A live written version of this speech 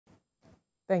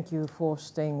Thank you for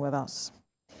staying with us.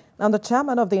 Now, the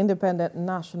chairman of the Independent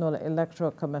National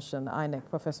Electoral Commission, INEC,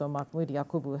 Professor Mahmood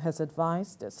Yakubu, has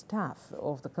advised the staff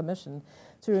of the commission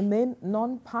to remain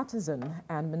non-partisan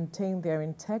and maintain their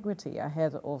integrity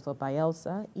ahead of the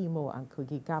Bayelsa, Imo, and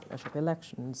Kogi governorship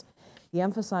elections. He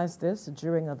emphasized this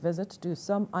during a visit to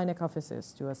some INEC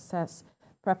offices to assess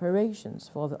preparations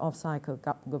for the off-cycle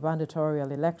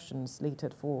gubernatorial elections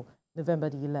slated for November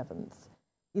the 11th.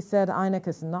 He said INEC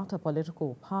is not a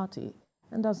political party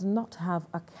and does not have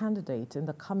a candidate in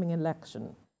the coming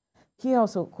election. He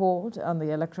also called on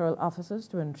the electoral officers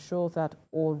to ensure that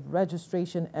all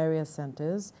registration area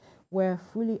centers were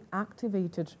fully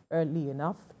activated early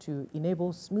enough to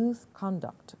enable smooth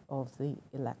conduct of the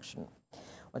election.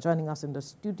 Well, joining us in the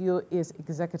studio is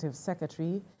Executive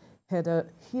Secretary,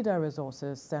 HIDA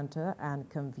Resources Center and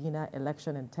Convener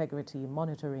Election Integrity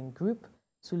Monitoring Group,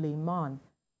 Suleiman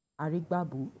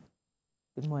Arigbabu.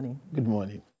 Good morning. Good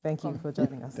morning. Thank you for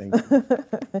joining us. Thank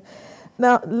you.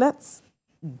 Now, let's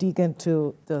dig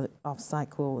into the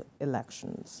off-cycle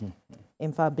elections.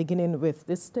 In fact, beginning with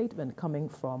this statement coming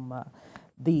from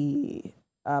the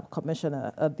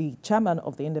commissioner, the chairman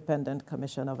of the Independent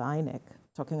Commission of INEC,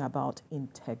 talking about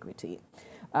integrity.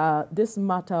 This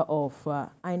matter of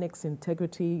INEC's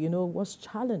integrity, was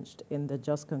challenged in the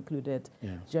just concluded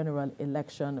general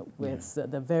election with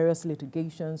the various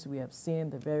litigations we have seen,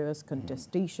 the various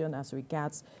contestation as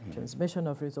regards transmission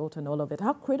of result and all of it.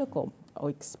 How critical or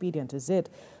expedient is it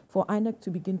for INEC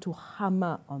to begin to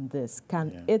hammer on this?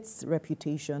 Can its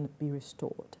reputation be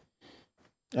restored?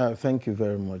 Thank you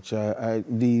very much.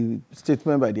 The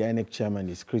statement by the INEC chairman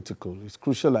is critical. It's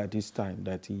crucial at this time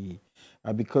that he,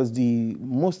 because the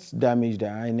most damage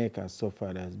that INEC has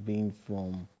suffered has been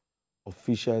from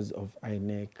officials of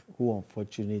INEC who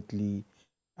unfortunately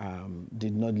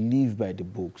did not live by the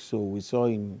book. So we saw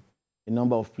in a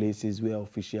number of places where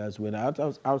officials went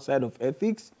outside of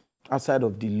ethics, outside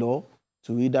of the law,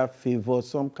 to either favor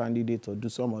some candidate or do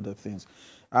some other things.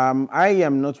 I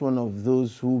am not one of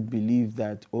those who believe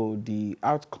that the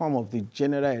outcome of the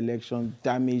general election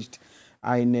damaged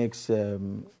INEC's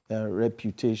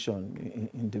reputation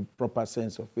in the proper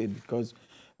sense of it, because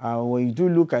when you do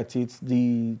look at it,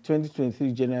 the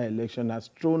 2023 general election has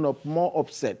thrown up more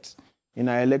upsets in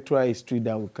our electoral history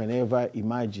than we can ever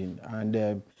imagine.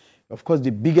 And of course,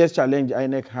 the biggest challenge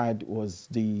INEC had was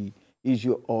the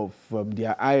issue of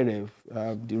their IREF,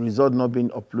 the result not being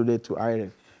uploaded to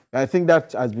IREF. I think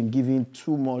that has been given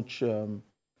too much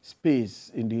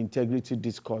space in the integrity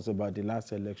discourse about the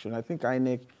last election. I think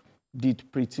INEC did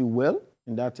pretty well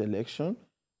in that election,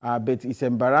 but it's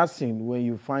embarrassing when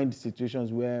you find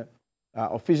situations where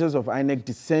officials of INEC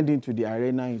descend into the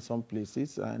arena in some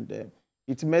places, and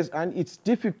it's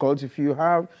difficult if you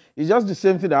have. It's just the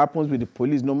same thing that happens with the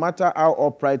police. No matter how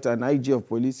upright an IG of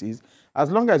police is, as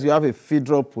long as you have a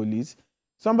federal police,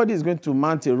 somebody is going to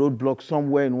mount a roadblock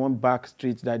somewhere in one back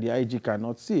street that the IG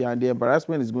cannot see, and the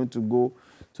embarrassment is going to go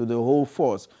to the whole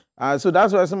force. So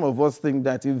that's why some of us think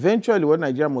that eventually what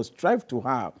Nigeria must strive to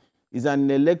have is an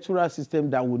electoral system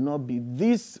that will not be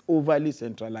this overly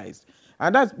centralized.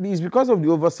 And that is because of the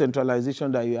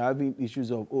over-centralization that you're having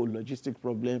issues of, logistic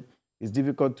problem. It's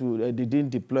difficult to, they didn't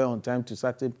deploy on time to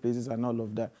certain places and all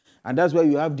of that. And that's why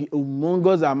you have the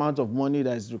humongous amount of money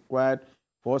that is required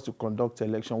for us to conduct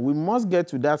election. We must get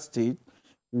to that state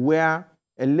where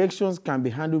elections can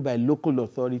be handled by local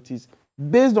authorities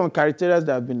based on criteria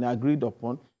that have been agreed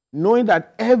upon, knowing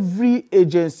that every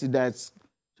agency that's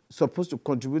supposed to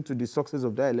contribute to the success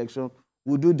of that election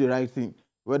will do the right thing,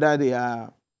 whether they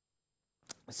are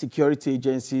security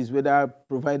agencies, whether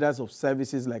providers of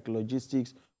services like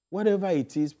logistics, whatever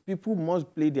it is, people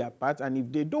must play their part. And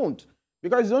if they don't,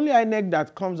 because it's only INEC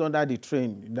that comes under the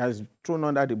train, that is thrown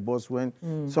under the bus when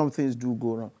some things do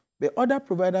go wrong. But other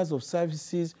providers of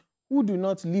services who do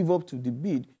not live up to the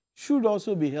bid should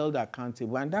also be held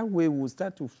accountable. And that way we'll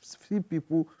start to see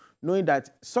people knowing that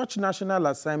such national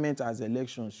assignment as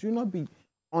elections should not be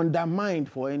undermined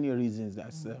for any reasons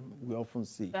that we often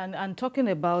see. And talking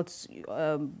about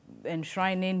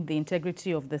enshrining the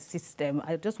integrity of the system,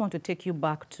 I just want to take you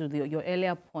back to your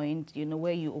earlier point,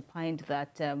 where you opined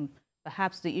that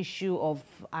perhaps the issue of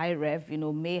IREF,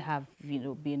 may have,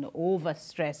 been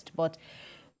overstressed. But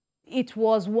It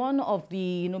was one of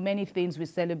the many things we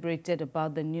celebrated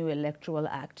about the new Electoral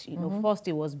Act. First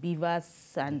it was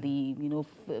beavers and the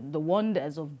the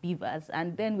wonders of beavers,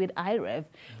 and then with IREV,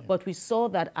 but we saw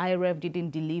that IREV didn't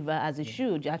deliver as it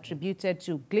should, attributed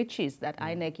to glitches that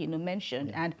INEC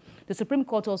mentioned, and the Supreme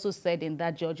Court also said in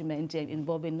that judgment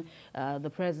involving the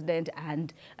president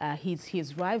and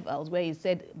his rivals, where he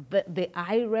said that the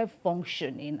IREV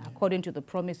functioning according to the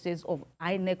promises of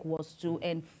INEC was to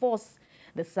enforce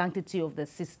the sanctity of the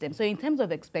system. So in terms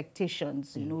of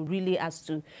expectations, really as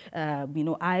to,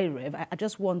 IREV, I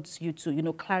just want you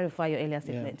to, clarify your earlier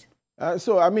statement.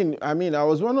 So, I mean, I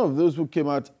was one of those who came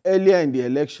out earlier in the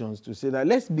elections to say that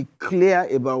let's be clear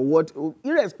about what,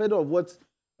 irrespective of what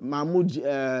Mahmoud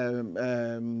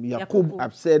Yakub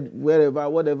have said,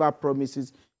 whatever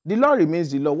promises, the law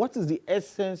remains the law. What is the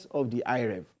essence of the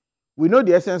IREV? We know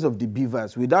the essence of the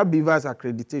beavers. Without beavers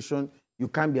accreditation, you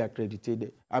can't be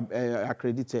accredited.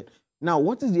 Now,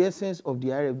 what is the essence of the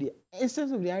IREV? The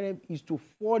essence of the IREV is to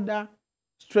further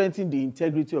strengthen the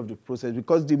integrity of the process,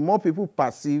 because the more people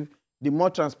perceive, the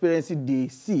more transparency they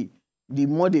see, the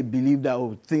more they believe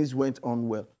that things went on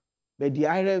well. But the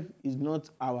IREV is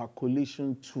not our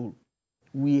collation tool.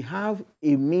 We have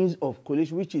a means of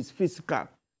collation which is physical.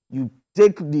 You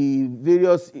take the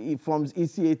various forms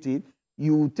EC88,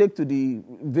 you take to the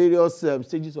various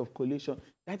stages of collation.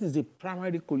 That is the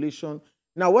primary collation.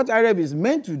 Now, what IREV is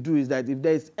meant to do is that if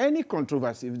there is any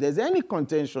controversy, if there's any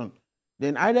contention,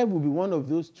 then IREV will be one of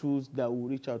those tools that will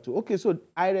reach out to. Okay, so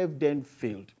IREV then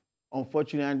failed,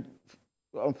 unfortunately. And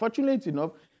unfortunately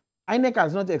enough, INEC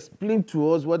has not explained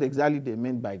to us what exactly they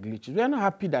meant by glitches. We are not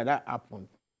happy that that happened.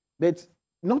 But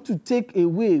not to take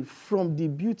away from the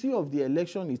beauty of the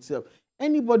election itself.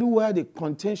 Anybody who had a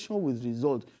contention with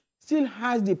results still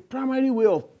has the primary way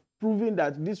of proving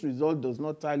that this result does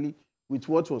not tally with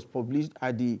what was published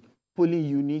at the polling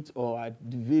unit or at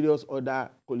the various other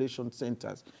collation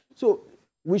centers. So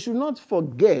we should not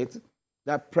forget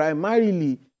that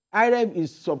primarily IREV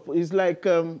is like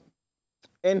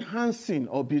enhancing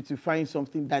or beautifying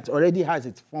something that already has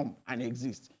its form and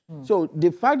exists. So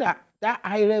the fact that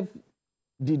IREV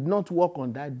did not work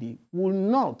on that day will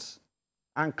not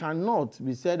and cannot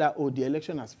be said that, oh, the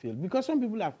election has failed, because some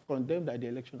people have condemned that the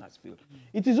election has failed.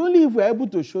 It is only if we're able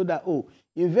to show that, oh,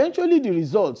 eventually the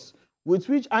results with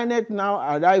which INEC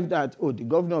now arrived at, oh, the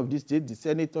governor of this state, the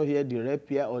senator here, the rep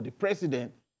here, or the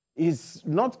president is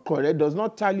not correct, does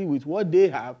not tally with what they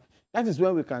have, that is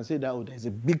when we can say that, oh, there's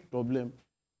a big problem,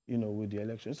 with the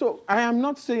election. So I am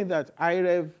not saying that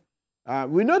IREV,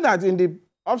 we know that in the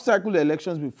off-cycle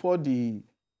elections before the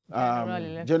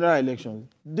general elections,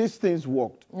 these things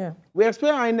worked. Yeah. We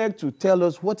expect INEC to tell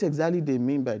us what exactly they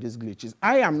mean by these glitches.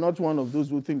 I am not one of those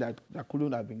who think that there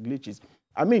couldn't have been glitches.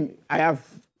 I mean, I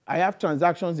have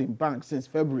transactions in banks since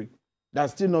February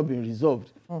that's still not been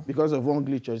resolved because of one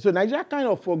glitch. So Nigeria kind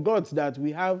of forgot that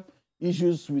we have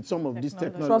issues with some of these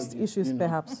technologies. Trust issues,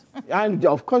 perhaps. And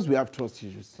of course we have trust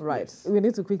issues. Right. Yes. We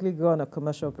need to quickly go on a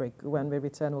commercial break. When we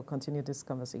return, we'll continue this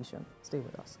conversation. Stay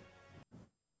with us.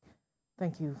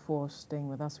 Thank you for staying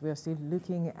with us. We are still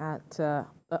looking at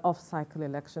off-cycle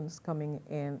elections coming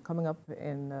up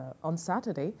on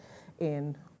Saturday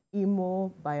in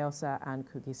Imo, Bayelsa, and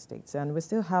Kogi states, and we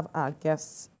still have our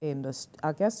guests in the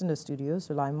studio,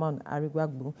 Sulaiman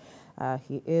Arigwagbu.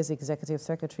 He is Executive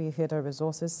Secretary, Header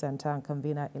Resources Center, and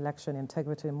convener Election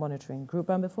Integrity Monitoring Group.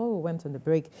 And before we went on the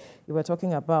break, you were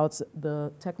talking about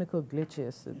the technical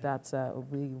glitches that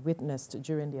we witnessed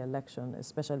during the election,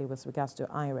 especially with regards to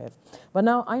IREV. But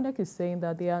now INEC is saying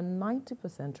that they are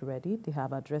 90% ready. They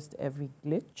have addressed every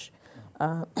glitch,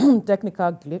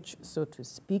 technical glitch, so to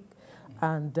speak.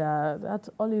 And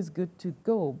that's always good to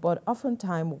go. But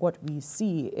oftentimes what we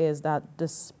see is that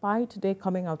despite they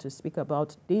coming out to speak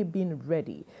about they being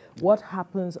ready, what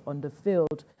happens on the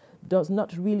field does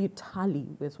not really tally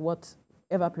with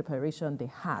whatever preparation they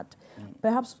had.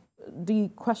 Perhaps the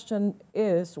question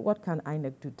is, what can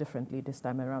INEC do differently this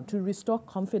time around to restore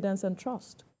confidence and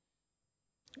trust?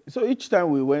 So each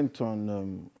time we went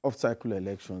on off-cycle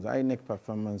elections, INEC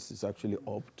performance is actually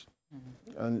upped.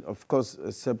 And of course,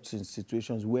 except in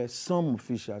situations where some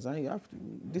officials, and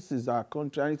this is our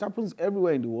country, and it happens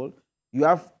everywhere in the world, you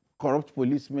have corrupt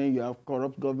policemen, you have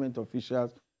corrupt government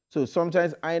officials. So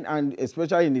sometimes, and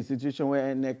especially in the situation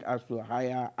where INEC has to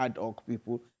hire ad hoc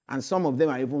people, and some of them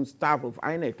are even staff of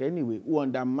INEC anyway, who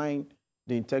undermine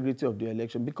the integrity of the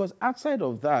election. Because outside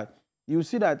of that, you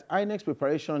see that INEC's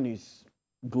preparation is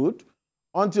good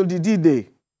until the D-Day.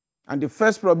 And the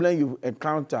first problem you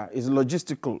encounter is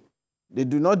logistical. They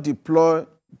do not deploy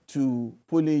to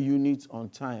polling units on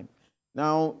time.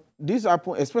 Now, this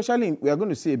happen, especially, we are going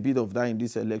to see a bit of that in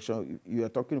this election. You are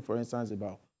talking, for instance,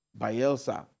 about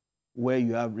Bayelsa, where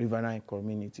you have riverine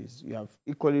communities. You have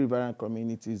equally riverine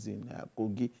communities in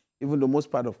Kogi, even though most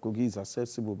part of Kogi is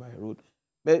accessible by road.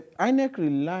 But INEC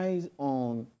relies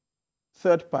on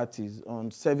third parties,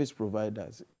 on service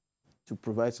providers to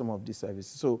provide some of these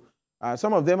services. So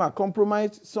some of them are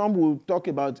compromised. Some will talk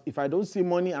about, if I don't see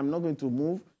money, I'm not going to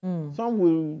move. Some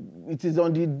will, it is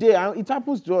on the day, it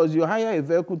happens to us, you hire a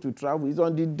vehicle to travel. It's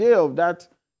on the day of that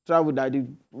travel that the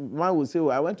man will say,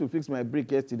 well, I went to fix my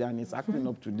brake yesterday and it's acting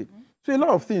up today. So a lot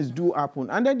of things do happen.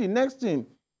 And then the next thing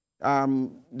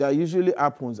that usually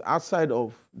happens outside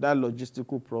of that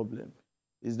logistical problem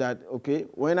is that, okay,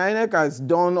 when INEC has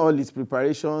done all its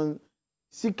preparation,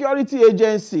 security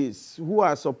agencies who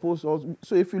are supposed to,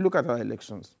 so if you look at our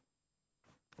elections,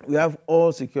 we have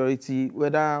all security,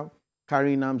 whether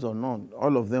carrying arms or none,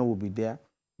 all of them will be there.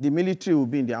 The military will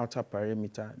be in the outer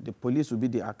perimeter. The police will be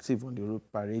the active on the road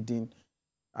parading.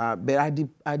 But at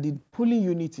the polling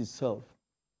unit itself,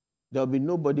 there will be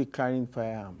nobody carrying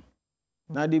firearm.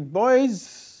 Now, the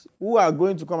boys who are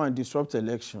going to come and disrupt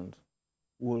elections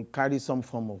will carry some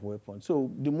form of weapon.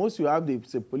 So the most you have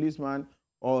is a policeman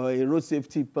or a road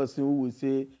safety person who will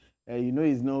say, you know,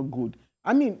 it's not good.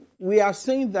 I mean, we are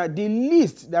saying that the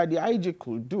least that the IG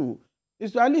could do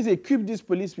is to at least equip these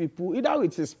police people, either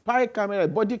with a spy camera, a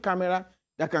body camera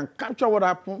that can capture what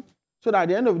happened, so that at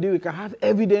the end of the day we can have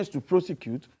evidence to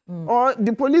prosecute, or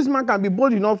the policeman can be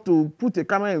bold enough to put a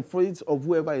camera in front of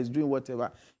whoever is doing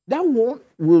whatever. That one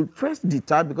will first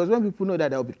deter, because when people know that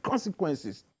there will be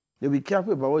consequences, they'll be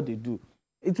careful about what they do.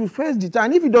 It will first deter,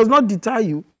 and if it does not deter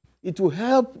you, it will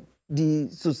help the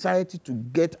society to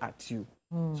get at you.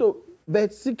 So,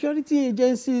 but security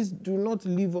agencies do not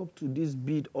live up to this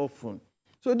bid often.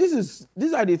 So these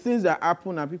are the things that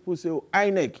happen, and people say, oh,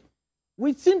 INEC.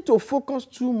 We seem to focus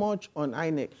too much on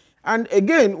INEC. And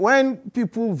again, when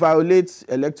people violate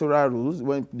electoral rules,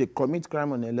 when they commit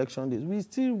crime on election days, we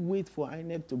still wait for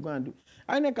INEC to go and do.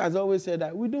 INEC has always said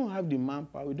that we don't have the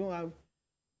manpower, we don't have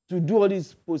to do all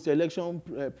this post-election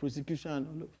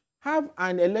prosecution. Have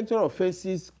an electoral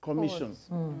offenses commission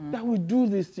that will do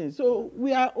these things. So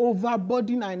we are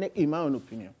overburdening INEC, in my own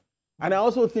opinion. And I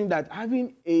also think that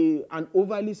having an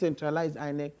overly centralized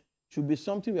INEC should be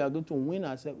something we are going to win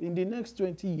ourselves. In the next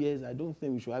 20 years, I don't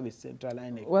think we should have a central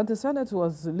INEC. Well, the Senate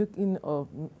was looking,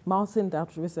 mouthing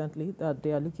that recently, that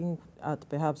they are looking at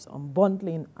perhaps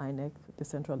unbundling INEC,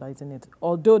 decentralizing it,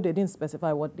 although they didn't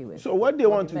specify what they were. So what they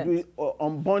want to do is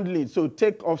unbundling, so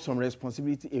take off some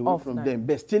responsibility away from them,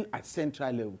 but still at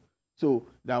central level. So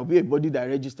there will be a body that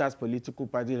registers political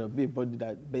parties, there will be a body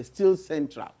that, but still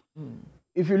central.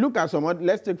 If you look at some,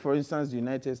 let's take for instance the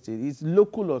United States, it's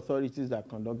local authorities that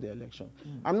conduct the election.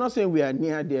 I'm not saying we are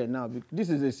near there now, because this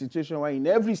is a situation where in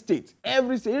every state,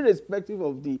 irrespective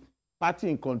of the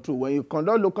party in control, when you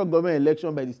conduct local government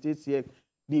election by the states here,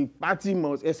 the party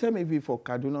must, except maybe for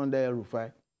Kaduna under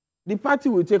El-Rufai, the party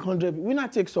will take 100, winner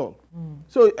takes all.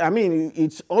 So, I mean,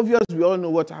 it's obvious we all know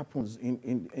what happens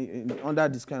under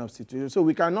this kind of situation. So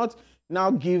we cannot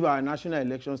now give our national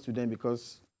elections to them,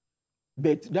 because,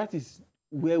 but that is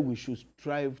where we should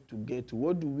strive to get to.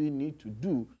 What do we need to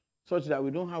do such that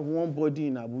we don't have one body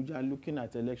in Abuja looking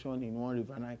at election in one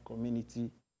riverine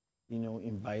community, you know,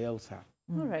 in Bayelsa?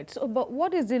 All right. So, but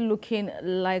what is it looking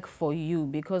like for you?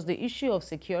 Because the issue of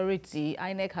security,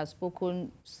 INEC has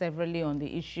spoken severally on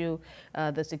the issue.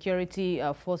 The security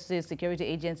forces, security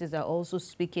agencies are also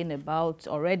speaking about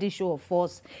already show of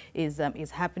force is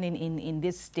happening in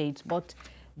this state. But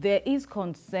there is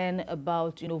concern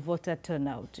about, you know, voter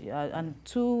turnout, and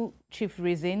two chief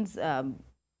reasons: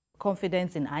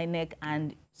 confidence in INEC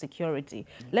and security.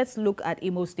 Let's look at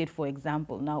Imo State, for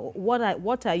example. Now,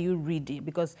 what are you reading?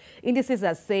 Because indices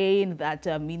are saying that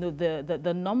you know,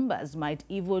 the numbers might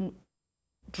even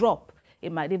drop.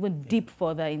 It might even dip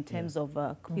further in terms of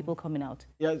people coming out.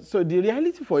 Yeah. So the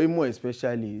reality for Imo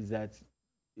especially is that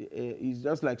it's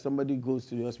just like somebody goes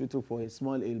to the hospital for a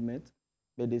small ailment,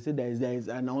 but they say there is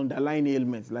an underlying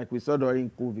ailment, like we saw during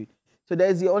COVID. So there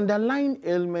is the underlying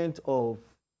ailment of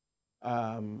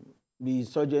the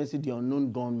insurgency, the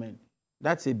unknown gunmen.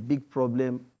 That's a big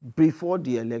problem before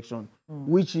the election,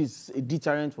 which is a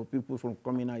deterrent for people from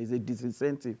coming out, is a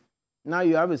disincentive. Now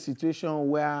you have a situation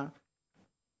where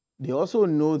they also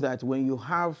know that when you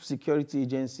have security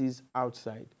agencies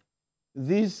outside,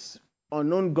 these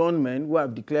unknown gunmen who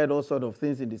have declared all sorts of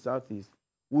things in the southeast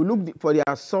will look for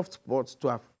their soft spots to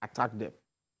have attacked them.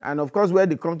 And of course, where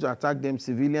they come to attack them,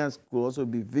 civilians could also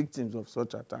be victims of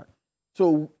such attack.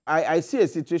 So I see a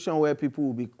situation where people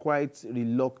will be quite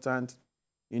reluctant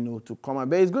to come out.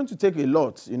 But it's going to take a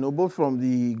lot, both from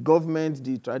the government,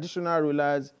 the traditional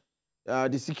rulers,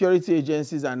 the security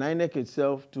agencies, and INEC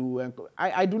itself to...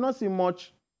 I do not see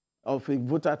much of a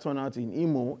voter turnout in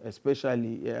Imo,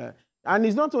 especially. And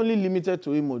it's not only limited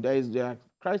to Imo. There are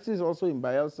crises also in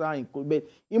Bayelsa, in Kogi. But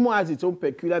Imo has its own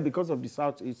peculiar because of the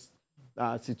southeast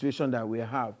situation that we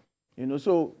have.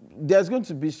 So there's going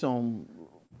to be some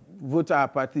voter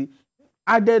apathy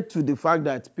added to the fact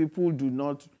that people do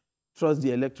not trust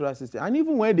the electoral system. And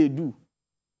even when they do,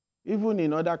 even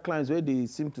in other climes where they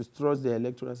seem to trust the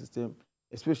electoral system,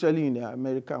 especially in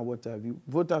America and what have you,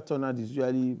 voter turnout is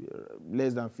usually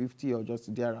less than 50 or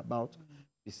just thereabout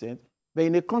 %. But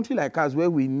in a country like ours, where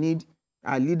we need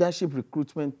a leadership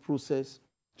recruitment process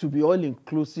to be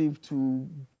all-inclusive, to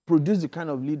produce the kind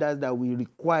of leaders that we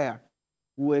require,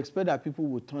 we expect that people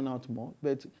will turn out more.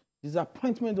 But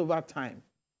disappointment over time,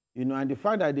 and the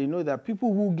fact that they know that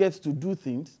people who get to do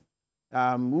things,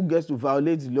 who gets to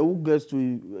violate the law, who gets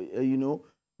to,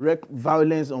 wreak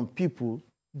violence on people,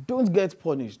 don't get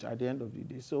punished at the end of the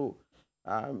day. So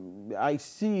I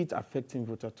see it affecting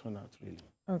voter turnout, really.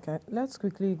 Okay, let's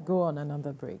quickly go on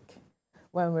another break.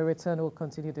 When we return, we'll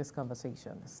continue this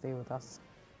conversation. Stay with us.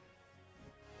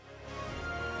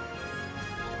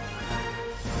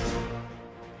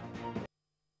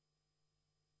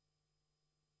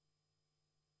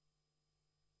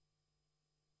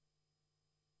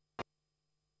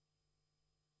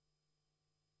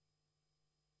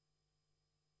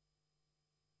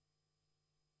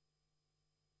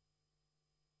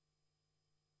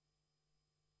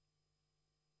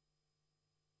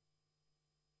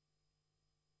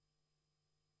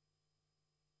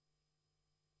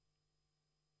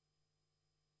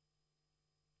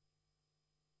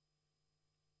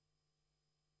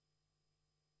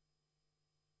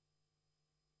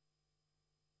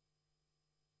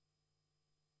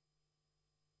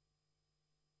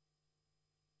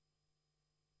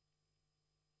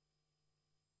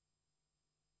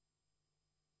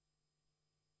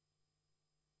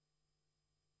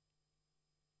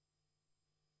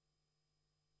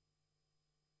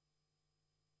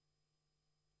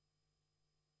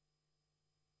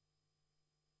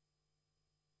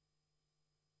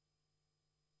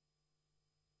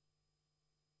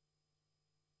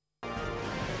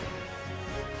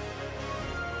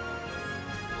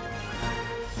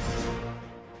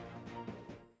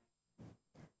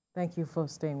 Thank you for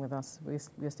staying with us.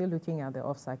 We're still looking at the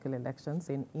off-cycle elections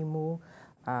in Imo,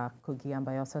 Kogi, and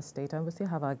Bayelsa State, and we still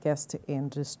have our guest in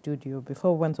the studio.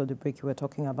 Before we went on the break, we were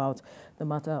talking about the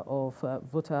matter of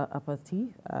voter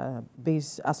apathy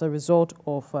based as a result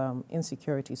of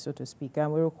insecurity, so to speak.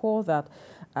 And we recall that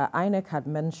INEC had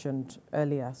mentioned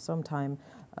earlier, sometime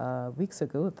weeks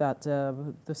ago, that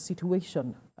the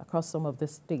situation across some of the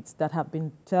states that have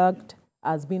been tagged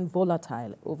has been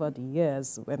volatile over the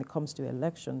years when it comes to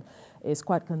election is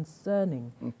quite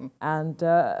concerning. And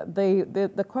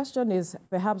the question is,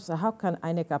 perhaps, how can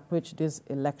INEC approach this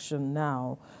election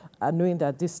now, knowing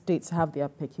that these states have their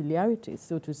peculiarities,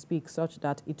 so to speak, such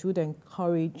that it would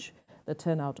encourage the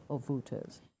turnout of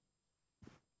voters?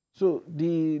 So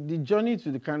the journey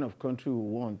to the kind of country we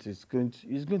want is going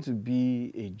to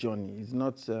be a journey. It's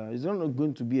not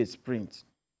going to be a sprint.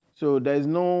 So there's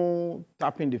no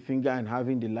tapping the finger and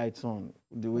having the lights on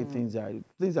the way things are.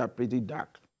 Things are pretty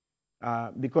dark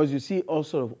because you see all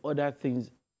sort of other things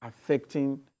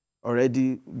affecting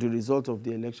already the result of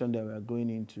the election that we are going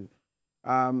into.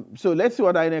 So let's see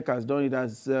what INEC has done. It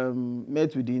has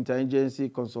met with the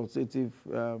Interagency Consultative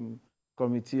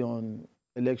Committee on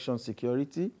Election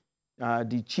Security,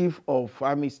 the Chief of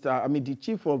Army Staff, the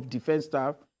Chief of Defense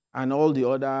Staff, and all the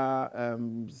other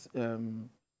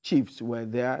chiefs were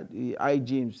there, the IG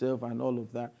himself and all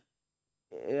of that.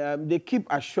 They keep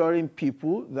assuring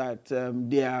people that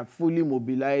they are fully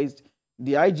mobilized.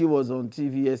 The IG was on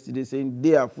TV yesterday saying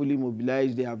they are fully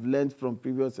mobilized, they have learned from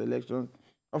previous elections.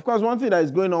 Of course, one thing that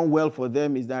is going on well for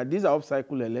them is that these are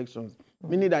off-cycle elections,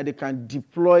 meaning that they can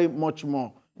deploy much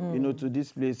more, to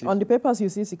these places. On the papers, you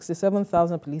see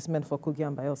 67,000 policemen for Kogi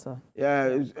and Bayelsa.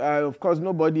 Yeah, of course,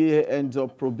 nobody ends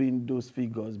up probing those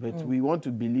figures, but we want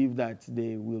to believe that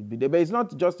they will be there. But it's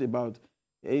not just about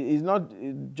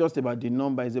the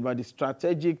number, it's about the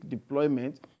strategic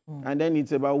deployment, and then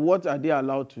it's about what are they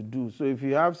allowed to do. So if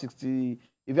you have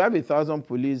 1,000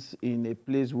 police in a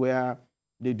place where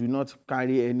they do not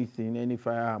carry anything, any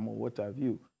firearm or what have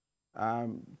you,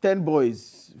 10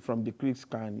 boys from the creeks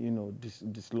can,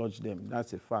 dislodge them.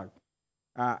 That's a fact.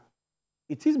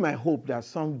 It is my hope that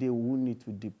someday we will need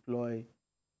to deploy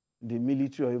the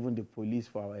military or even the police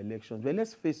for our elections. But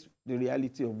let's face the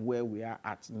reality of where we are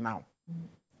at now.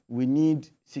 we need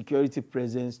security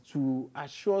presence to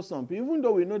assure some people, even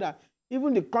though we know that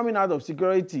even the coming out of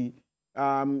security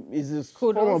is a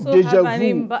form of deja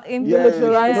vu.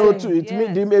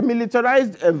 The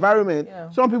militarized environment,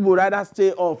 some people rather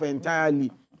stay off entirely.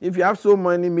 If you have so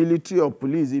many military or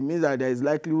police, it means that there is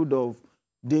likelihood of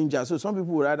danger. So some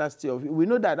people would rather stay off. We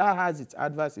know that that has its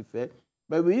adverse effect,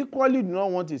 but we equally do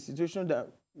not want a situation that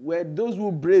where those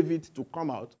who brave it to come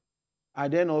out are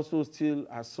then also still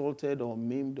assaulted or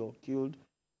maimed or killed.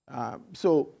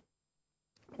 So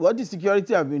what the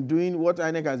security have been doing, what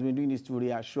INEC has been doing is to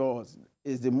reassure us.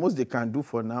 It's the most they can do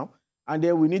for now. And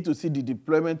then we need to see the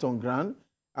deployment on ground,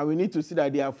 and we need to see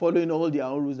that they are following all their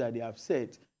own rules that they have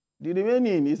set. The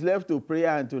remaining is left to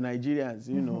prayer and to Nigerians,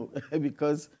 you know,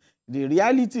 because the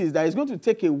reality is that it's going to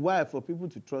take a while for people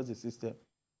to trust the system.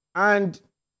 And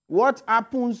what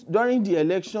happens during the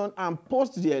election and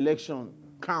post the election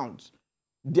counts.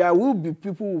 There will be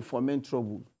people who foment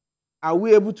trouble. Are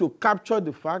we able to capture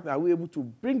the fact? Are we able to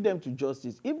bring them to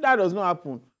justice? If that does not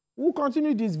happen, we'll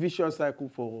continue this vicious cycle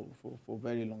for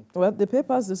very long time. Well, the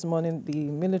papers this morning, the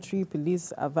military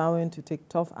police are vowing to take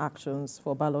tough actions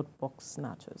for ballot box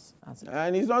snatchers.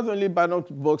 And it's not only ballot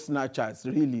box snatchers,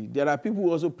 really. There are people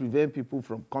who also prevent people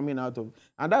from coming out of...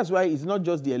 And that's why it's not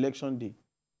just the election day.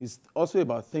 It's also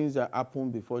about things that happen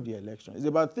before the election. It's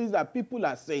about things that people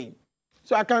are saying.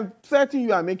 So I can threaten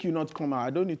you and make you not come out. I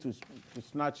don't need to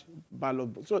snatch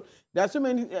ballot box. So there are so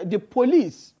many... the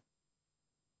police...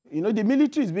 You know, the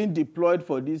military is being deployed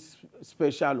for this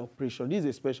special operation. This is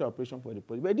a special operation for the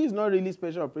police. But this is not really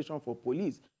special operation for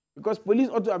police, because police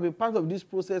ought to have been part of this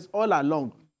process all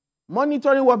along,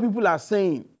 monitoring what people are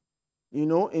saying, you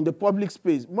know, in the public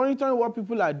space, monitoring what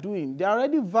people are doing. There are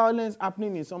already violence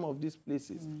happening in some of these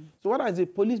places. So what has the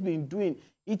police been doing?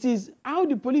 It is how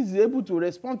the police is able to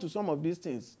respond to some of these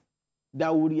things that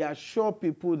will reassure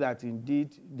people that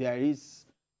indeed there is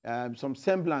some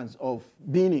semblance of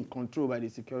being in control by the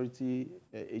security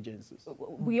agencies.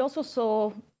 We also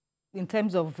saw, in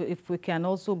terms of if we can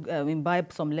also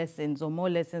imbibe some lessons or more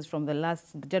lessons from the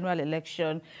last general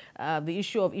election, the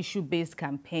issue of issue-based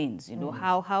campaigns, you know,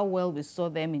 how well we saw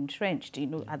them entrenched, you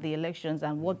know, at the elections,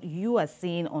 and what you are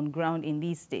seeing on ground in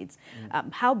these states.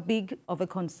 How big of a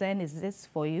concern is this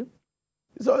for you?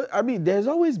 So, I mean, there's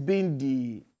always been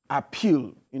the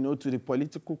appeal, you know, to the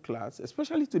political class,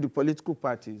 especially to the political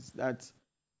parties, that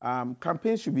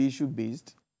campaigns should be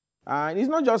issue-based. And it's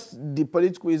not just the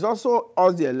political, it's also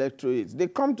us, the electorates. They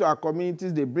come to our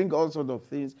communities, they bring all sorts of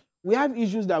things. We have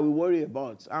issues that we worry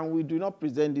about, and we do not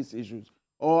present these issues.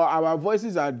 Or our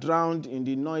voices are drowned in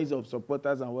the noise of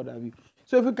supporters and what have you.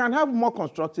 So if we can have more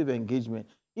constructive engagement,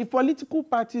 if political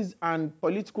parties and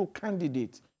political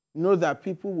candidates know that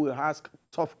people will ask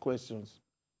tough questions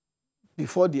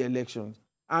before the elections,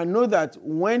 and know that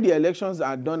when the elections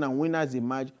are done and winners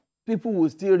emerge, people will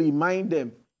still remind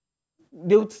them,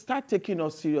 they would start taking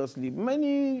us seriously.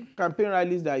 Many campaign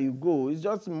rallies that you go, it's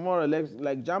just more or less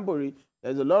like Jamboree.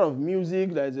 There's a lot of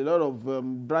music, there's a lot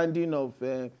of branding of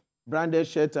branded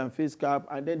shirts and face cap,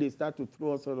 and then they start to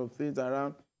throw all sort of things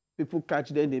around. People catch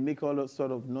them, they make all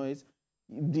sort of noise.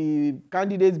 The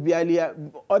candidates barely,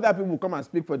 other people come and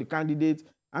speak for the candidates,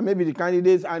 and maybe the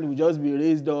candidates' hand will just be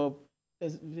raised up.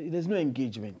 There's no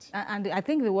engagement. And I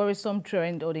think the worrisome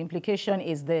trend or the implication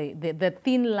is the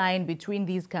thin line between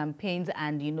these campaigns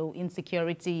and, you know,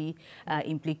 insecurity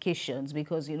implications,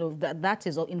 because, you know, that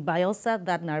is in Bayelsa,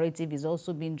 that narrative is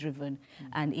also being driven,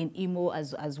 and in Imo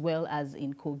as well as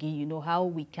in Kogi, you know, how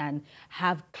we can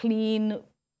have clean,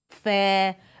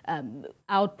 fair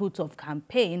output of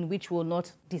campaign which will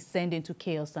not descend into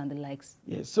chaos and the likes.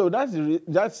 Yes, so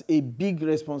that's a big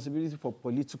responsibility for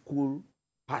political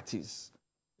parties.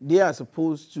 They are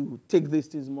supposed to take these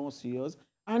things more serious.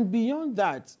 And beyond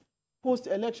that,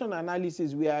 post-election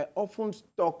analysis, we are often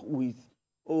stuck with,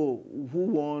 oh, who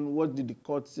won, what did the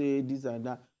court say, this and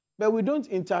that. But we don't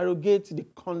interrogate the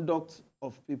conduct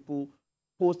of people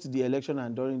post the election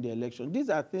and during the election.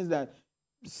 These are things that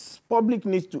public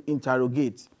needs to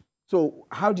interrogate. So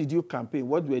how did you campaign?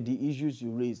 What were the issues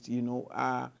you raised, you know?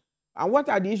 And what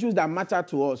are the issues that matter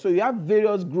to us? So you have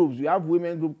various groups. You have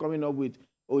women group coming up with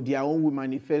their own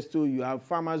manifesto. You have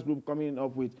farmers group coming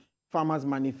up with farmers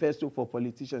manifesto for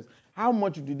politicians. How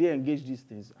much do they engage these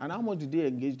things? And how much do they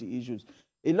engage the issues?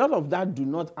 A lot of that do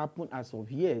not happen as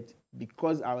of yet,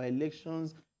 because our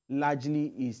elections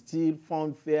largely is still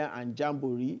fun, fair, and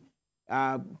jamboree.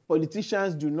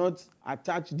 Politicians do not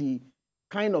attach the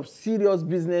kind of serious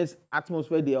business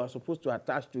atmosphere they are supposed to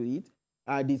attach to it.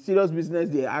 The serious business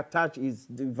they attach is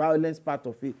the violence part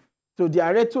of it. So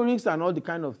their rhetorics and all the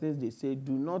kind of things they say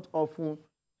do not often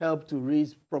help to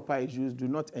raise proper issues, do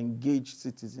not engage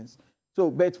citizens. So,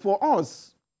 but for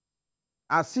us,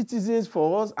 as citizens,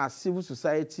 for us as civil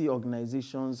society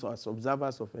organizations or as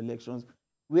observers of elections,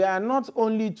 we are not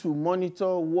only to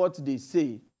monitor what they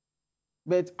say,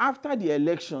 but after the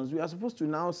elections, we are supposed to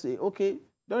now say, okay,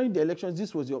 during the elections,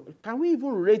 this was your... Can we even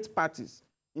rate parties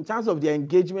in terms of their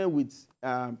engagement with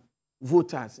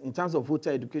voters, in terms of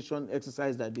voter education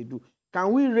exercise that they do?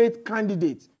 Can we rate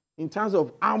candidates in terms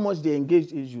of how much they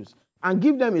engage issues and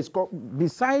give them a score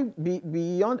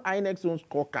beyond INEC's own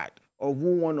scorecard of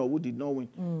who won or who did not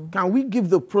win? Can we give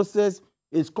the process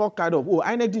a scorecard of, oh,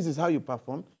 INEC, this is how you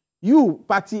perform. You,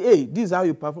 party A, this is how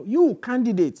you perform. You,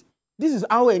 candidate, this is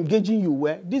how engaging you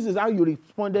were. This is how you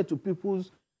responded to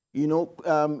people's,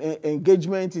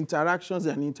 engagement, interactions,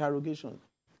 and interrogations.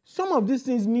 Some of these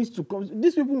things needs to come.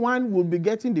 These people, one, will be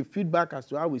getting the feedback as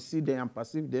to how we see them and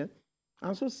perceive them.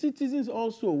 And so citizens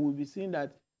also will be seeing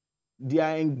that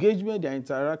their engagement, their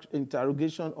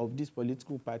interrogation of these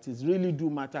political parties really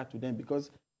do matter to them, because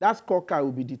that scorecard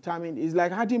will be determined. It's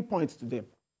like adding points to them.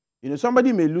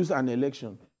 Somebody may lose an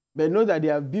election, but know that they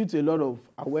have built a lot of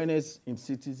awareness in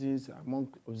citizens,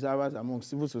 among observers, among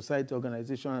civil society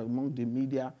organizations, among the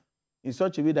media, in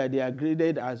such a way that they are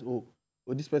graded as, oh,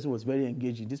 this person was very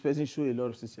engaging. This person showed a lot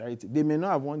of sincerity. They may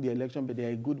not have won the election, but they are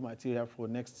a good material for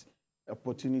next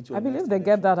opportunity. I believe they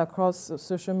get that across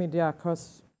social media,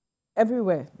 across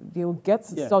everywhere. They'll get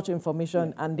such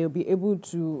information and they'll be able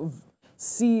to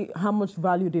see how much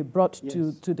value they brought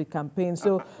to the campaign.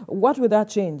 So what would that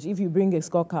change if you bring a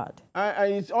scorecard?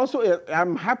 It's also,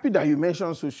 I'm happy that you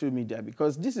mentioned social media,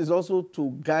 because this is also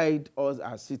to guide us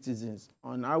as citizens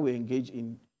on how we engage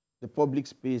in the public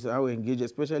space, how we engage,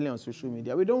 especially on social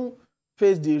media. We don't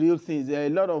face the real things. There are a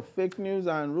lot of fake news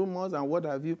and rumors and what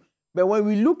have you. But when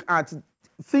we look at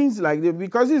things like this,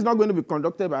 because it's not going to be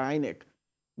conducted by INEC,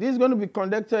 this is going to be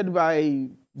conducted by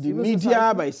the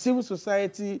media, by civil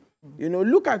society.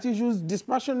 Look at issues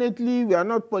dispassionately. We are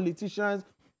not politicians.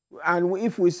 And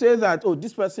if we say that, oh,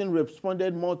 this person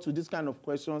responded more to this kind of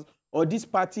questions, or this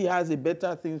party has a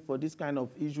better thing for this kind of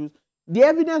issues, the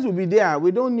evidence will be there.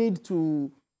 We don't need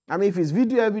to, if it's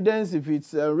video evidence, if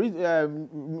it's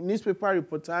newspaper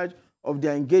reportage of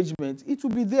their engagement, it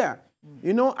will be there.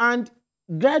 And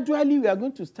gradually we are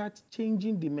going to start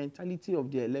changing the mentality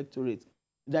of the electorate,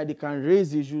 that they can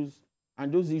raise issues,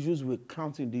 and those issues will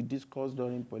count in the discourse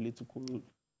during political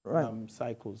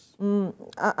cycles.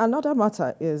 Another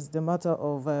matter is the matter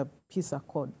of peace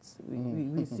accords.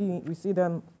 We see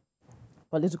them,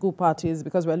 political parties,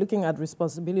 because we're looking at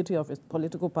responsibility of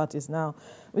political parties now.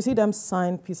 We see them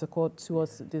sign peace accords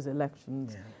towards these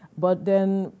elections. But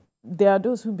then there are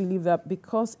those who believe that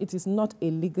because it is not a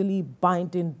legally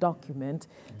binding document,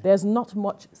 there's not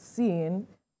much seen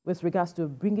with regards to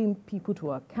bringing people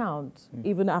to account,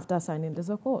 even after signing this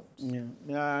accord.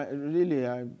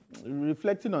 Really,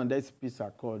 reflecting on this peace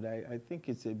accord, I think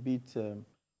it's a bit,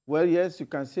 well, yes, you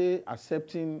can say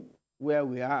accepting where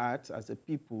we are at as a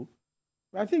people,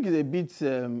 but I think it's a bit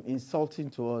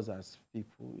insulting to us as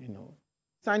people,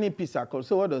 Signing peace accord,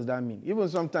 so what does that mean? Even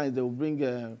sometimes they will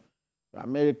bring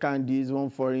American these one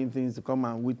foreign things to come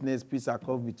and witness peace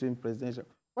accord between presidential.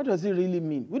 What does it really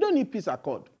mean? We don't need peace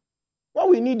accord. What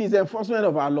we need is enforcement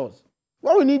of our laws.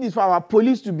 What we need is for our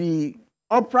police to be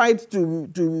upright, to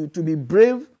be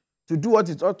brave, to do what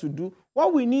it ought to do.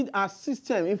 What we need are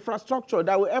system, infrastructure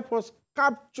that will help us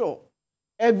capture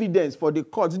evidence for the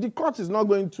court. The court is not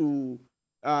going to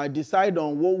decide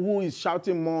on who is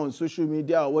shouting more on social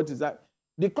media or what is that.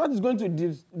 The court is going to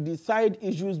decide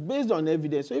issues based on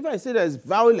evidence. So if I say there's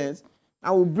violence,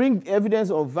 I will bring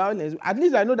evidence of violence. At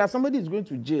least I know that somebody is going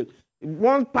to jail.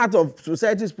 One part of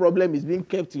society's problem is being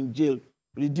kept in jail,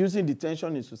 reducing the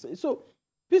tension in society. So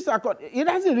peace accord, it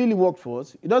doesn't really work for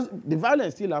us. The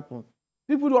violence still happens.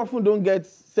 People often don't get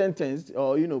sentenced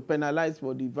or penalized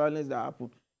for the violence that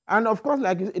happens. And of course,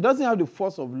 it doesn't have the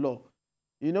force of law.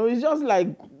 It's just like,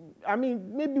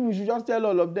 maybe we should just tell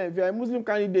all of them, if you're a Muslim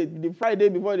candidate, the Friday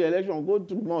before the election, go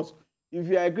to mosque. If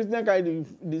you're a Christian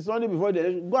candidate, the Sunday before the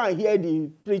election, go and hear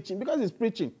the preaching, because it's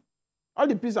preaching. All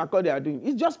the peace accord they are doing,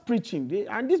 it's just preaching.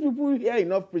 And these people hear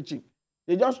enough preaching.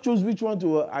 They just choose which one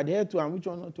to adhere to and which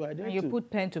one not to adhere to. And you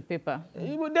put pen to paper.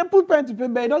 They put pen to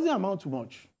paper, it doesn't amount to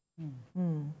much.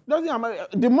 Doesn't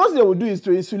amount. The most they will do is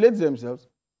to insulate themselves.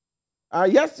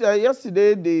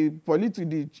 Yesterday,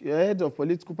 the heads of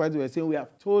political parties were saying, we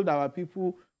have told our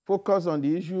people, focus on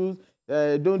the issues,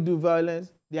 don't do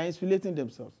violence. They are insulating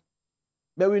themselves.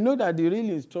 But we know that the real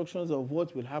instructions of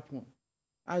what will happen,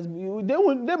 they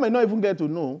may not even get to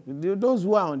know. Those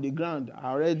who are on the ground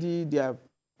are already, they have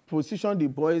positioned the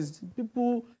boys.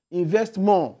 People invest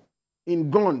more in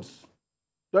guns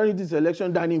during this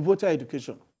election than in voter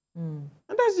education. And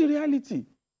that's the reality.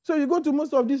 So you go to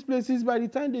most of these places, by the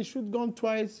time they shoot gun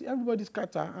twice, everybody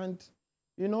scatter. And,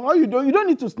 you know, all you don't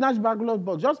need to snatch ballot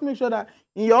box. Just make sure that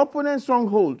in your opponent's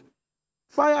stronghold,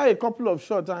 fire a couple of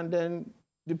shots and then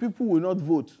the people will not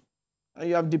vote. And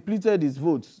you have depleted his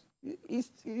votes.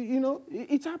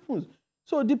 It happens.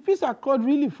 So the peace accord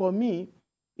really, for me,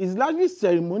 is largely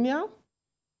ceremonial.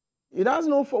 It has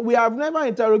we have never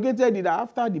interrogated it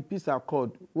after the peace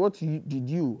accord. What did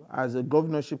you, as a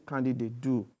governorship candidate,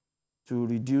 do to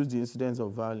reduce the incidence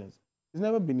of violence? It's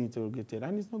never been interrogated,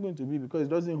 and it's not going to be, because it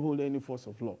doesn't hold any force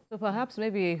of law. So perhaps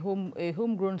maybe a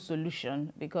homegrown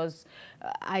solution, because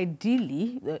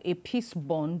ideally a peace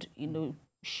bond,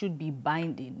 should be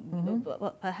binding. You know,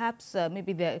 but perhaps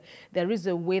maybe there is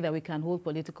a way that we can hold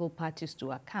political parties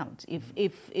to account.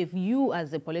 If you,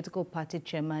 as a political party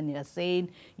chairman, you are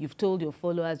saying you've told your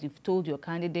followers, you've told your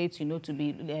candidates,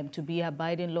 to be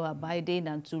abiding, law abiding,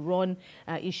 and to run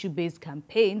issue-based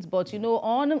campaigns, but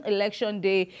on election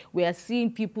day we are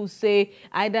seeing people say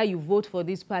either you vote for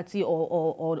this party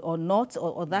or not,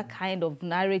 or that kind of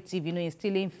narrative,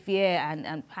 instilling fear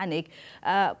and panic.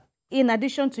 In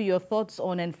addition to your thoughts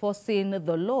on enforcing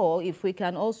the law, if we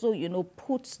can also,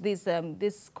 put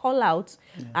this call out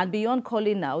and beyond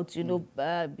calling out, doing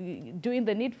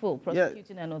the needful,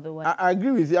 prosecuting and otherwise. I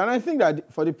agree with you, and I think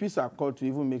that for the peace accord to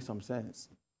even make some sense,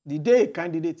 the day a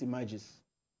candidate emerges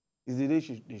is the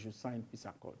day they should sign peace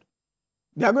accord.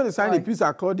 They are going to sign a peace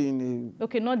accord in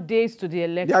okay, not days to the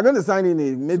election. They are going to sign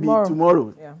in maybe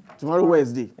tomorrow. Yeah. Tomorrow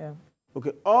Wednesday. Yeah.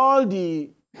 Okay. All the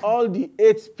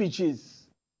 8 speeches,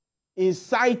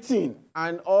 inciting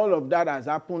and all of that has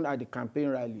happened at the campaign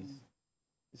rallies.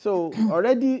 So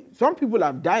already some people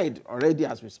have died already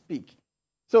as we speak.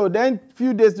 So then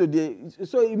few days to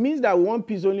so it means that we want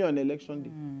peace only on election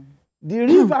day. The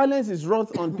real violence is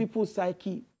wrought on people's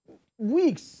psyche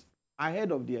weeks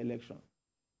ahead of the election.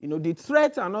 The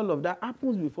threat and all of that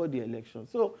happens before the election.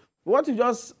 So what you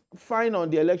just find on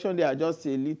the election day are just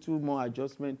a little more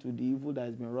adjustment to the evil that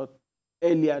has been wrought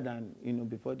earlier than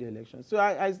before the election. So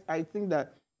I think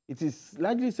that it is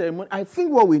largely ceremonial. I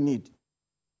think what we need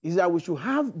is that we should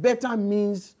have better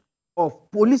means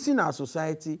of policing our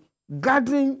society,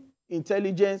 gathering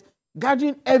intelligence,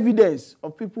 gathering evidence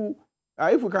of people.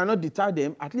 If we cannot deter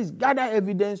them, at least gather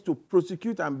evidence to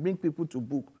prosecute and bring people to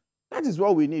book. That is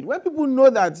what we need. When people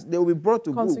know that they will be brought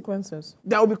to consequences, book,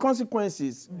 there will be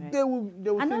consequences. Right. They will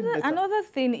another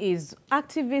thing is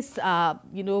activists are,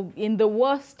 in the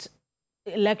worst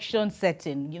election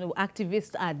setting,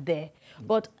 activists are there.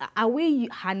 But are we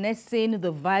harnessing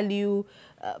the value,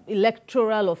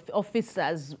 electoral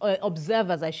officers,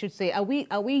 observers, I should say, are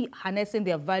we harnessing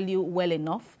their value well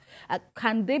enough?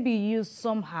 Can they be used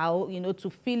somehow, to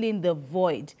fill in the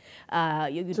void?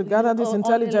 To gather this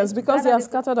intelligence, because they are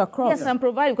scattered across. Yes, and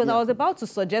provide, because I was about to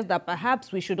suggest that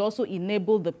perhaps we should also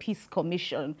enable the Peace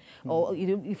Commission, or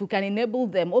if we can enable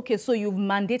them. Okay, so you've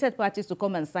mandated parties to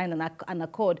come and sign an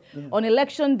accord. On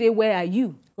election day, where are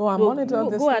you? Go and monitor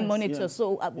this. Go and monitor.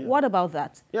 So what about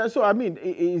that? Yeah, so I mean,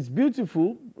 it's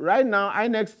beautiful. Right now,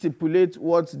 INEC stipulates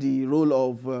what's the role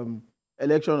of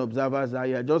election observers are.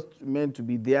 You're just meant to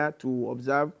be there to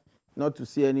observe, not to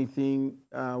see anything,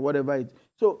 whatever it.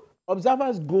 So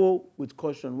observers go with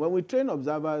caution. When we train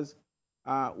observers,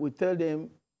 we tell them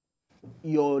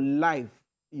your life,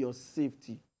 your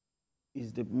safety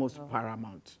is the most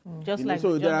paramount. Just like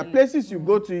so there are places you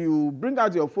go to, you bring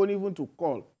out your phone even to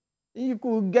call. You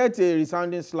could get a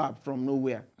resounding slap from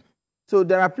nowhere. So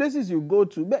there are places you go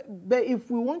to. But if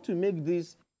we want to make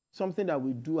this something that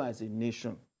we do as a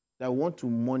nation, that want to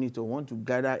monitor, want to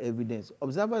gather evidence,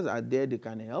 observers are there, they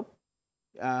can help.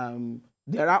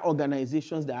 There are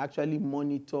organizations that actually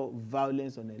monitor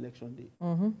violence on election day.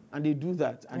 And they do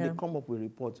that, and they come up with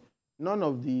reports. None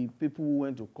of the people who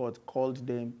went to court called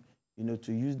them,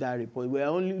 to use that report. We're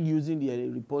only using the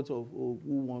report of who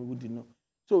won, who did not.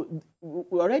 So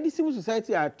already civil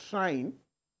society are trying.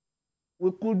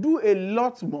 We could do a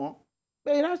lot more,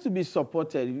 but it has to be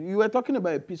supported. You were talking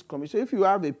about a peace commission. If you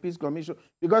have a peace commission,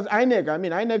 because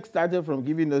INEC started from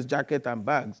giving us jackets and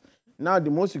bags. Now the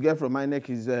most you get from INEC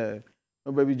is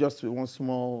maybe just one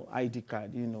small ID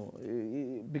card,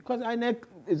 because INEC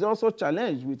is also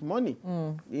challenged with money.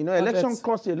 Election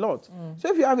costs a lot.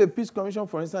 So if you have a peace commission,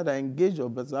 for instance, that engage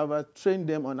observers, train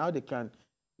them on how they can,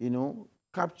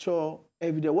 capture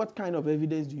evidence. What kind of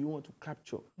evidence do you want to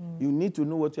capture? You need to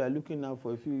know what you are looking out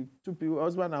for. If two people,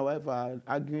 husband and wife, are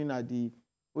arguing at the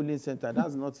polling center,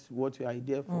 that's not what you are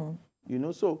there for.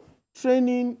 So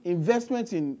training,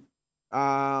 investment in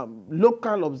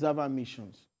local observer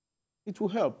missions, it will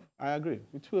help. I agree.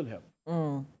 It will help.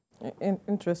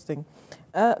 Interesting.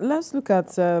 Let's look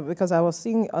at, because I was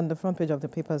seeing on the front page of the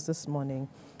papers this morning,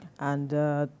 and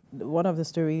one of the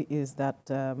story is that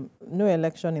no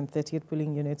election in 38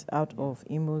 polling units out of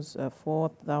Imo's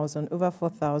over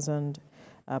 4,000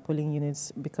 polling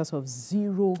units because of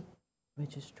zero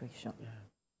registration.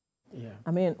 Yeah.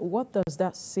 I mean, what does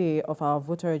that say of our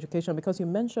voter education? Because you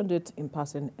mentioned it in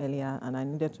passing earlier, and I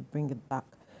needed to bring it back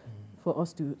for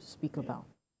us to speak about.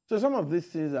 So some of these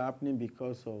things are happening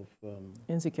because of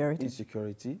insecurity,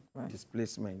 right.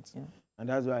 Displacement. Yeah. And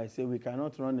that's why I say we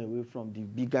cannot run away from the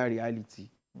bigger reality.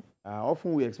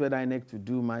 Often we expect INEC to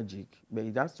do magic, but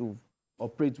it has to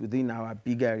operate within our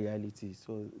bigger reality.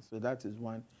 So that is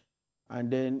one. And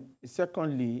then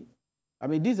secondly, I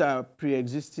mean, these are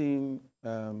pre-existing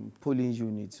polling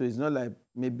units. So it's not like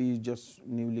maybe just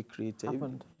newly created,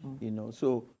 you know.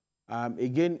 So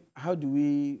again, how do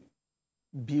we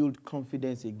build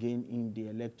confidence again in the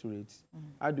electorate?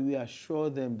 How do we assure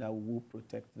them that we will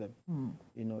protect them?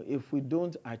 You know, if we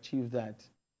don't achieve that,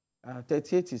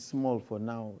 38 is small for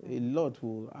now. A lot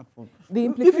will happen. The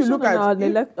implication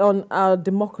on our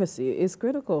democracy is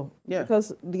critical,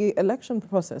 because the election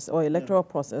process or electoral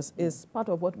process is part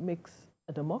of what makes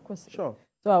a democracy. Sure.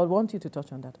 So I would want you to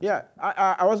touch on that. Yeah,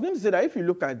 I was going to say that if you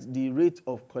look at the rate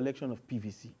of collection of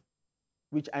PVC,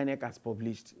 which INEC has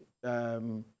published,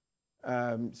 so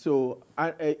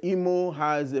Imo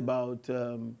has about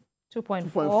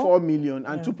 2.4 million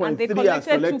and 2.3 has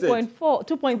collected.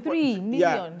 2.3 million.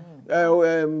 Yeah.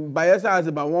 Bayelsa has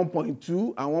about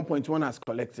 1.2 and 1.1 has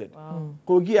collected. Wow.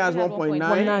 Kogi has 1.9,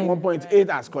 1.8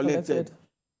 has collected.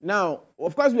 Now,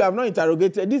 of course, we have not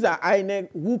interrogated. These are INEC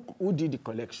who did the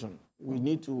collection. We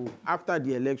need to, after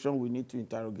the election, we need to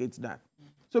interrogate that.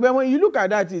 So, but when you look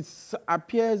at that, it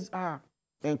appears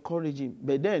encouraging.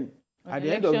 But then, at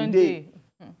the end of the day,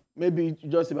 maybe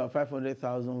just about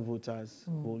 500,000 voters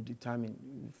will determine,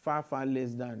 far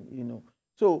less than, you know.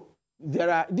 So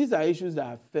these are issues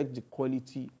that affect the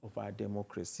quality of our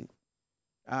democracy.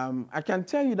 I can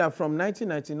tell you that from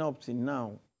 1999 up to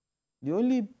now, the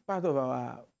only part of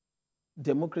our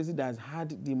democracy that has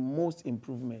had the most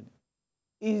improvement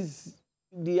is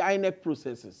the INEC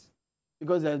processes,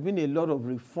 because there's been a lot of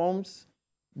reforms.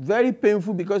 Very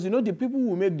painful, because, you know, the people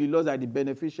who make the laws are the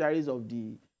beneficiaries of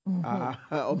the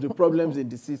problems in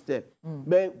the system.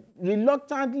 But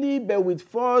reluctantly, but with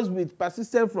force, with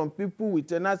persistence from people, with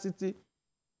tenacity,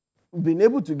 we've been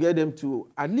able to get them to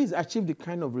at least achieve the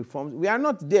kind of reforms. We are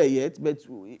not there yet, but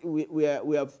we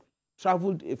have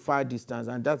traveled a far distance,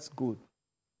 and that's good.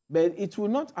 But it will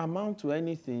not amount to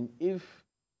anything if,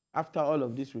 after all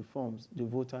of these reforms, the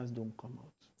voters don't come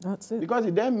out. That's it. Because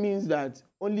it then means that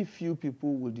only few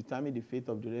people will determine the fate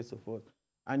of the rest of us.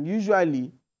 And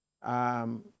usually,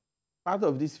 part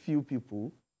of these few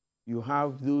people, you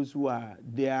have those who are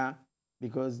there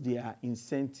because they are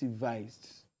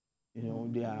incentivized. You know,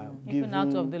 they are even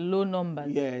out of the low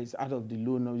numbers. Yes, out of the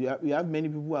low numbers. You have many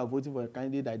people who are voting for a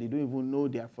candidate that they don't even know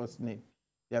their first name.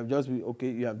 They have just been,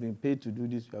 okay, you have been paid to do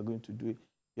this, you are going to do it.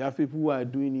 You have people who are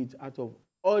doing it out of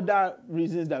other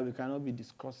reasons that we cannot be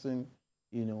discussing,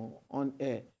 you know, on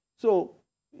air. So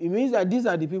it means that these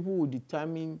are the people who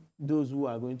determine those who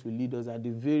are going to lead us at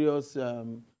the various,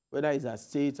 whether it's at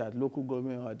state, at local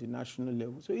government, or at the national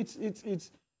level. So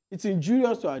it's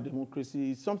injurious to our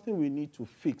democracy. It's something we need to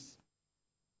fix.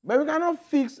 But we cannot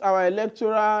fix our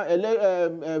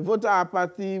electoral voter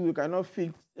apathy. We cannot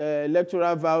fix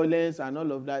electoral violence and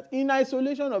all of that in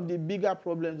isolation of the bigger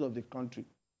problems of the country.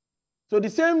 So the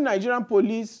same Nigerian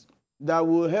police that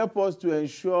will help us to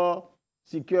ensure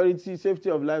security, safety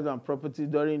of lives and property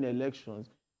during elections,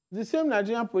 the same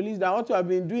Nigerian police that ought to have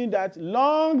been doing that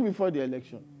long before the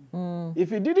election.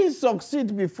 If it didn't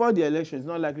succeed before the election, it's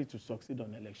not likely to succeed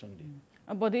on election day.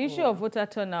 But the issue of voter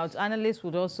turnout, analysts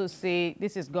would also say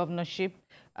this is governorship.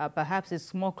 Perhaps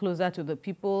it's more closer to the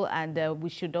people, and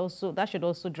that should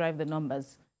also drive the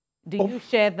numbers. Do you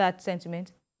share that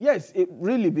sentiment? Yes,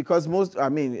 really, because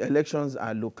elections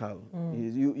are local.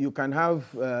 You can have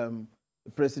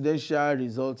presidential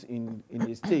results in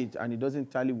a state, and it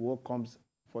doesn't tally what comes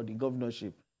for the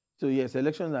governorship. So yes,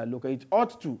 elections are local. It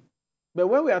ought to. But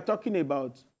when we are talking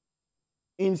about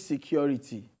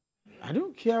insecurity, I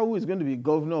don't care who is going to be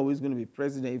governor or who is going to be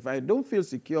president. If I don't feel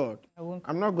secured,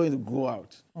 I'm not going to go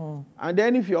out. And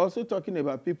then if you're also talking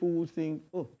about people who think,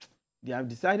 oh, they have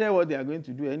decided what they are going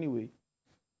to do anyway.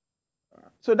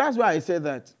 So that's why I said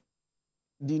that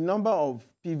the number of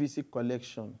PVC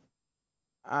collection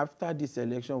after this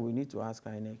election, we need to ask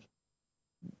INEC.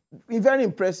 A very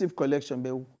impressive collection,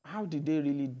 but how did they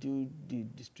really do the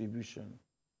distribution?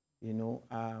 You know,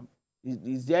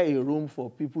 is there a room for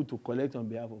people to collect on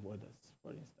behalf of others,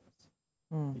 for instance?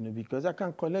 Because I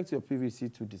can collect your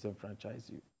PVC to disenfranchise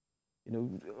you.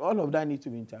 All of that needs to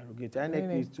be interrogated. INEC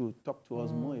needs to talk to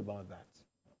us more about that.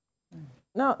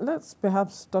 Now, let's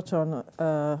perhaps touch on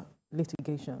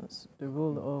litigations, the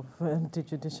role of the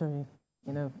judiciary,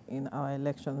 in our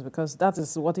elections, because that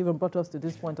is what even brought us to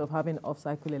this point of having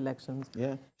off-cycle elections.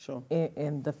 Yeah, sure.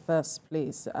 In the first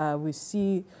place, we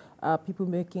see people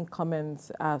making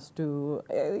comments as to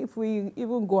if we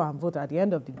even go and vote at the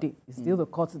end of the day, it's still the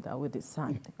courts that will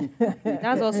decide.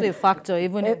 That's also a factor,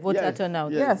 even in voter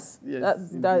turnout. Yes,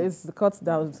 that is the courts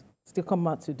that will still come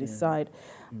out to decide.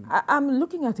 I'm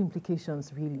looking at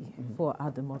implications really for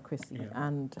our democracy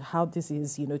and how this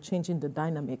is, changing the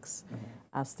dynamics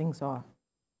as things are.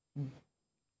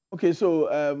 Okay,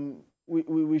 so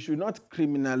we should not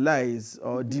criminalize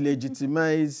or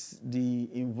delegitimize the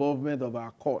involvement of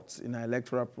our courts in our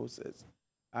electoral process.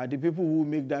 The people who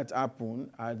make that happen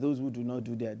are those who do not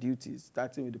do their duties,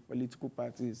 starting with the political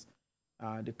parties,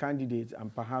 the candidates,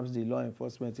 and perhaps the law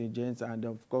enforcement agents, and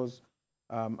of course,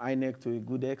 INEC to a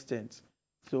good extent.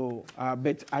 So,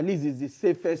 but at least it's the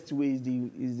safest way,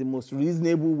 is the most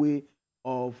reasonable way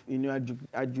of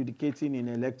adjudicating an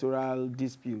electoral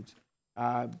dispute.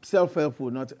 Self-help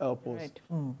will not help us. Right.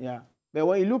 Yeah. But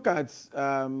when you look at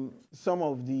some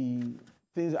of the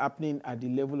things happening at the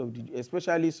level of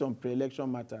especially some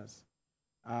pre-election matters,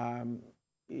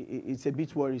 it's a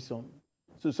bit worrisome.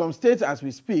 So some states, as we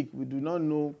speak, we do not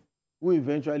know who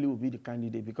eventually will be the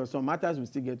candidate, because some matters will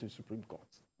still get to the Supreme Court.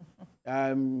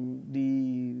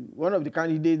 One of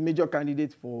the major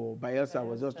candidates for Bayelsa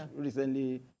was just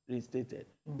recently reinstated.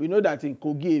 We know that in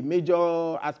Kogi, a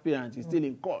major aspirant is still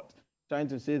in court, trying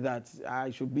to say that I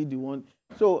should be the one.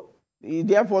 So it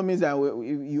therefore means that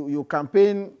you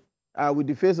campaign with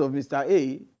the face of Mr.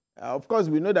 A. Of course,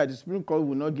 we know that the Supreme Court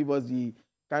will not give us the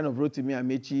kind of Rotimi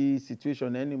Amechi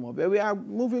situation anymore, but we are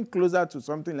moving closer to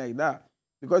something like that.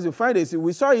 Because you find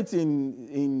we saw it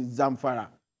in Zamfara,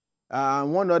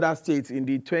 one other state in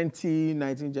the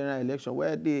 2019 general election,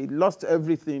 where they lost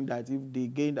everything that if they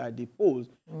gained at the polls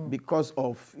because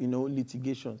of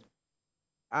litigation.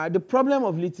 The problem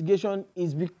of litigation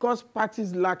is because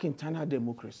parties lack internal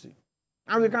democracy,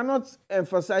 and we cannot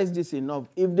emphasize this enough.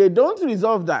 If they don't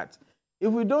resolve that,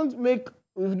 if we don't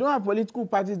have political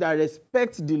parties that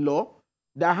respect the law,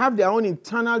 that have their own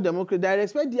internal democracy, that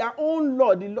respect their own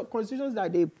law, the constitutions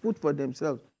that they put for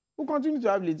themselves, who continue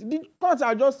to have litigation. The courts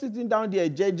are just sitting down there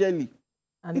jejely.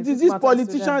 It is these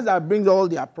politicians that bring all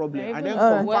their problems and then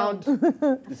compound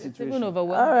the situation. Even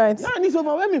overwhelming. All right. Yeah, and it's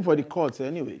overwhelming for the courts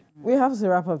anyway. We have to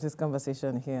wrap up this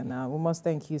conversation here now. We must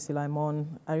thank you, Silaimon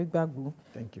Arigbagbu.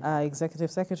 Thank you.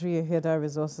 Executive Secretary, HEDA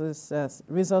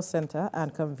Resource Center,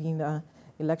 and convener,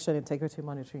 Election Integrity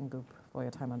Monitoring Group, for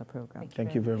your time on the program.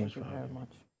 Thank you very much.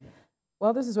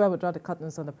 Well, this is where we draw the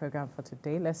curtains on the program for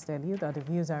today. Let's tell you that the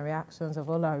views and reactions of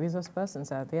all our resource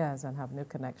persons are theirs and have no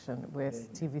connection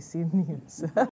with TVC News.